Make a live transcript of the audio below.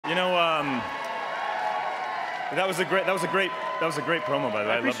You know, that was a great promo, by the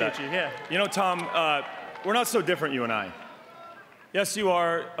way. I appreciate you. Yeah. You know, Tom, we're not so different, you and I. Yes, you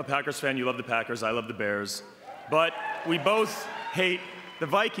are a Packers fan. You love the Packers. I love the Bears. But we both hate the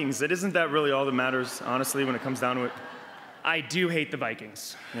Vikings. Isn't that really all that matters, honestly, when it comes down to it? I do hate the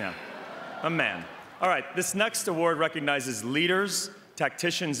Vikings. Yeah. A man. All right. This next award recognizes leaders,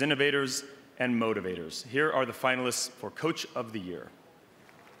 tacticians, innovators, and motivators. Here are the finalists for Coach of the Year.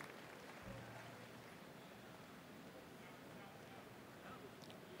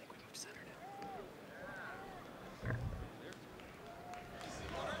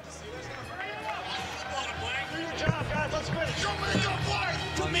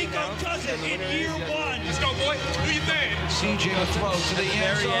 Does it in year one. Let's go, boy. Who you think? CJ throws to the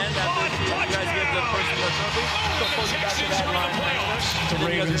end zone. The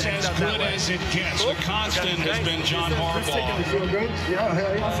Ravens as good as it gets. The constant has been John Harbaugh.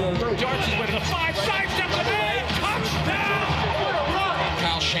 Darts his way to the 5, sidesteps the man. Touchdown!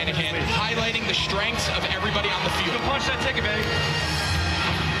 Kyle Shanahan highlighting the strengths of everybody on the field. Punch that ticket, baby.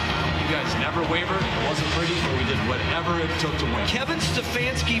 You guys never wavered. It wasn't pretty, but we did whatever it took to win. Kevin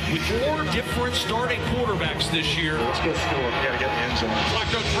Stefanski with 4 different starting quarterbacks this year. Let's go score. We got to get in the end zone.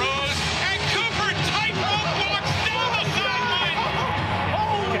 Flacco throws, and Cooper tightrope walks down the sideline.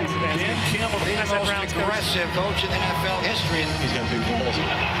 Dan Campbell, the most aggressive coach in NFL history. He's got big balls.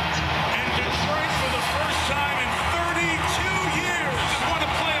 And Detroit, for the first time in 32 years, has won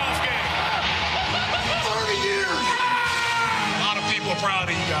a playoff game. 30 years! A lot of people are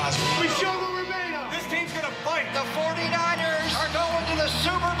proud of you guys. We show what we're made of. This team's going to fight. The 49ers are going to the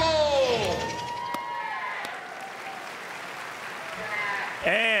Super Bowl.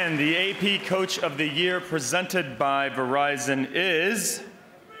 And the AP Coach of the Year presented by Verizon is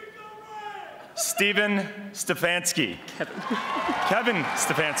Stefanski. Kevin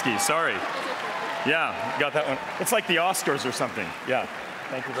Stefanski, sorry. Yeah, got that one. It's like the Oscars or something. Yeah,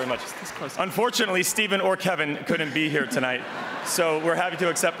 thank you very much. Unfortunately, Stephen or Kevin couldn't be here tonight, so we're happy to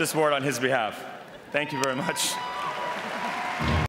accept this award on his behalf. Thank you very much.